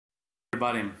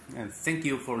everybody, and thank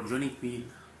you for joining me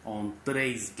on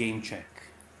today's game check.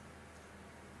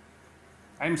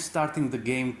 I'm starting the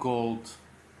game called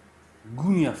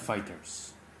Goonya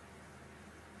Fighters.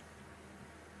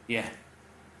 Yeah,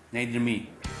 neither me.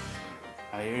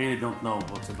 I really don't know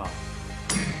what's about.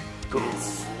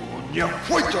 Goonya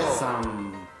Fighter!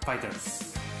 Some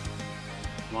fighters.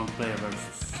 One player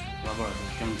versus laboratory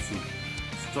coming soon.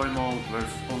 Story mode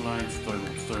versus online, story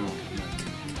mode. Yeah.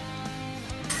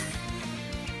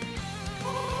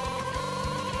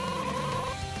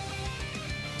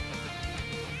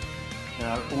 There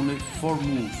are only 4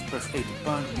 moves. Press A to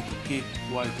punch, B to kick,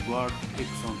 Y to guard, X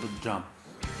on to jump.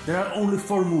 There are only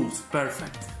 4 moves.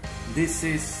 Perfect. This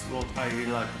is what I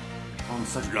really like on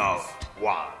such games.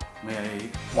 One. May I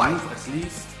Fight. move at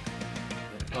least?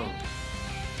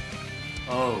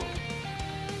 Oh.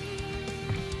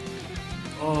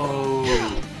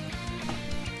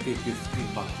 Hit with 3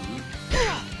 buttons.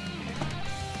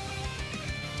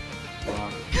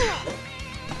 One.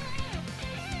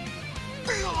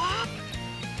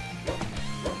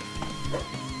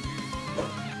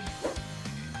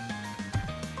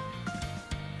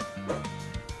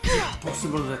 Is it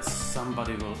possible that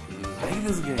somebody will like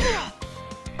this game?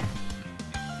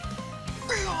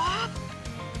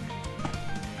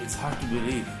 It's hard to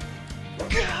believe.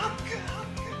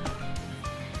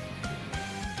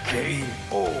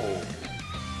 K.O.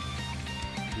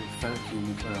 You fail if you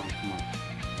move around too much.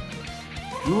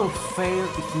 You will fail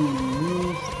if you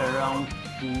move around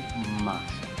too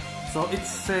much. So it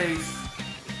says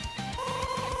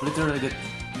literally that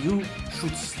you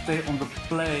should stay on the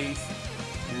place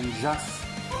and just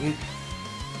hit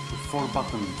the 4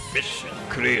 buttons. Mission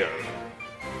clear.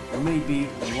 Maybe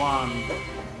 1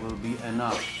 will be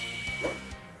enough.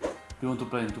 You want to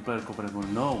play in 2-player cooperative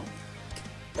mode? No.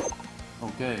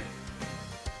 Okay.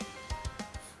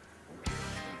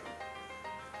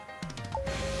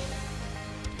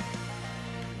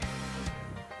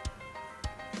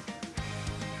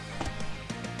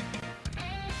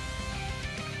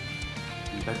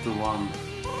 Better 1.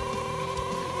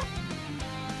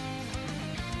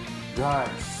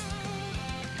 Guys,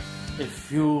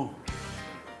 if you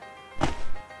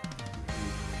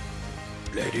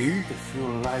Ready? If you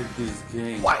like this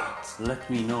game, Fight. let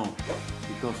me know,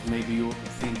 because maybe you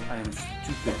think I am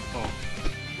stupid or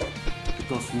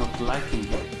because not liking it.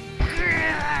 But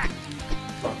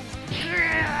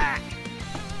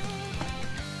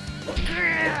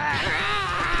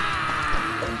I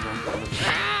don't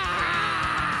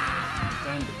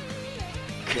understand it.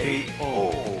 K.O.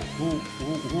 Who?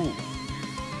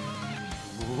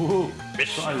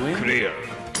 So I win? Clear.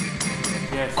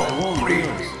 Yes, I won.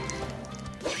 Really.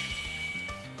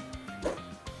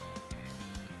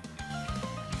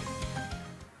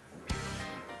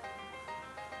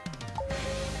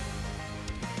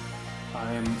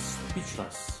 I am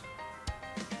speechless,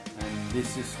 and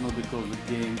this is not because the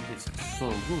game is so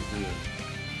good here.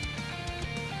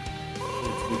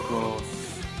 It's because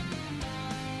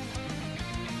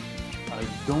I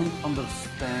don't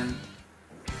understand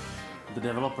the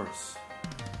developers.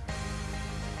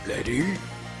 Ready?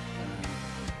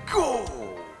 Go!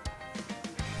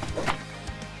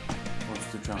 What's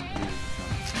the jump? Here's the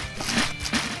jump.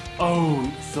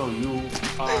 Oh, so you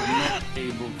are not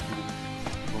able to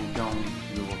go down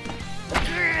the water.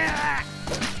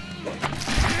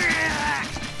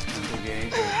 And again,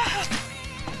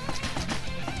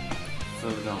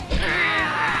 fell down.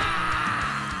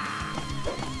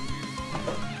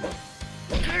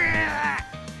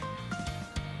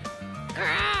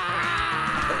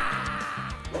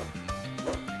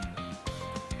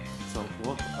 So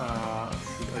what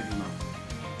should I do now?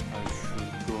 I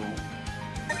should go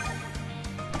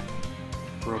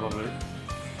probably.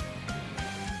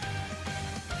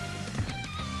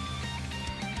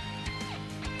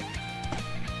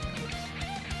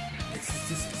 This is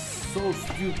just so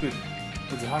stupid.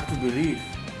 It's hard to believe.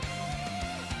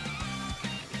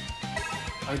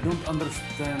 I don't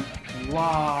understand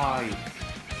why.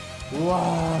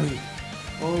 Why?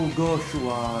 Oh gosh,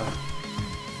 why?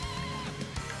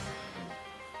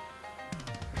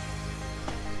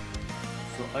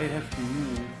 So I have to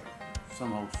move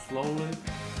somehow slowly.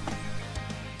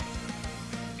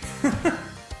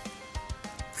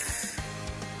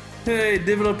 Hey,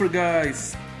 developer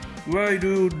guys, why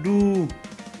do you do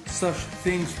such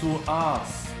things to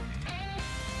us?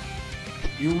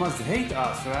 You must hate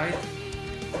us, right?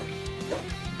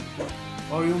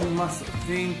 Or you must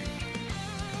think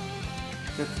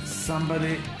that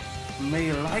somebody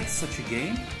may like such a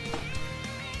game?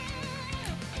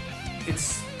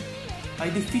 I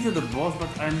defeated the boss, but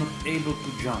I'm not able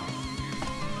to jump.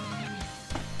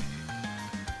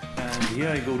 And here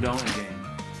I go down again.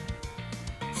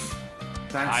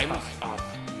 Time's up.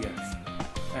 Yes.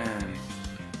 And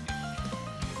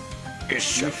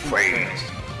It's a phase.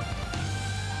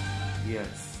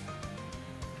 yes.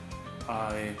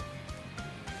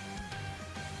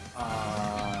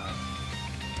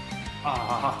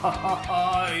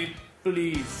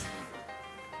 Please.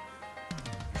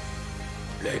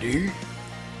 Ready?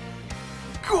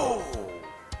 Go!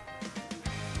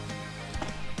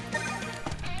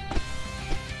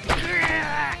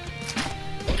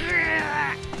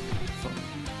 So,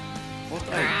 what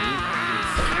I do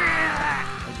is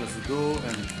I just go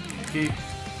and kick.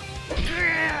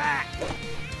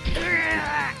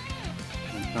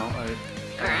 And now I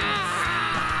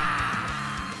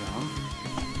jump.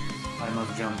 I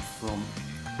must jump from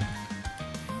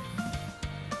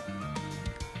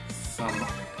some.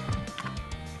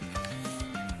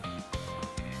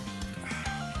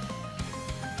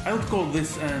 I would call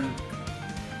this an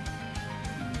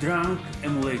drunk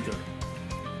emulator.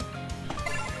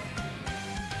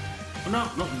 No,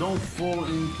 no, don't fall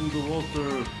into the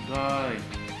water, guy.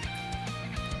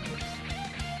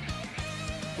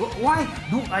 Why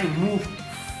do I move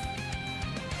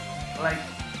like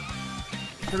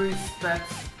 3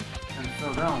 steps and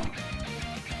fell down?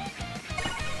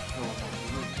 So,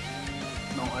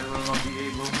 no, I will not be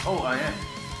able. Oh, I am.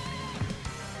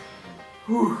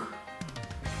 Whew.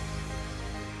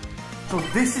 So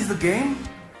this is the game?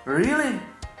 Really?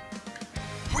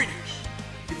 Finish.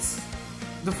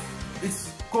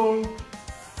 It's called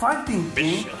fighting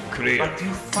game, Mission clear. but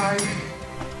you fight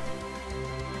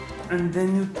and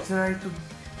then you try to,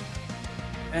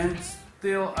 and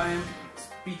still I'm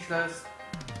speechless.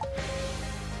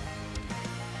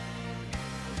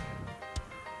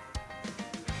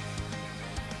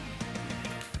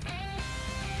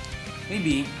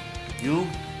 Maybe you,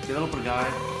 developer guy,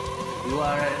 you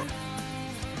are a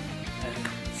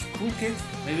school kid,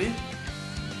 maybe?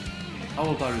 How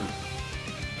old are you?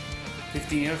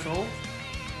 15 years old?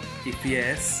 If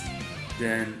yes,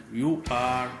 then you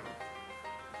are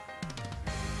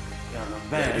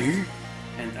not bad. Ready?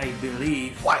 And I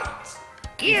believe Fight!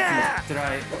 if you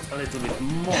try a little bit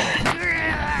more,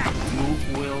 you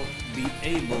will be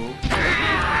able to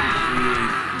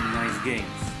create nice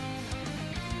games.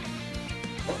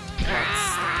 But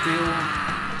still,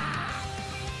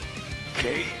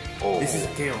 KO. this is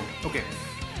KO. Okay,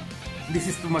 this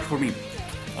is too much for me.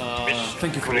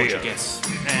 Thank you for clear. watching, yes.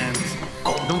 And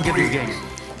don't get this game.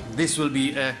 This will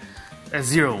be a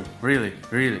zero, really,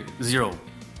 zero.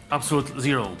 Absolute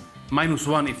zero.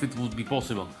 -1 if it would be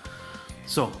possible.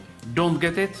 So, don't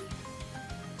get it.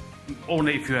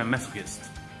 Only if you're a masochist.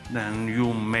 Then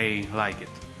you may like it.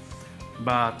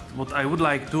 But what I would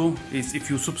like to is if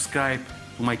you subscribe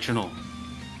to my channel.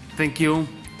 Thank you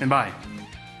and bye.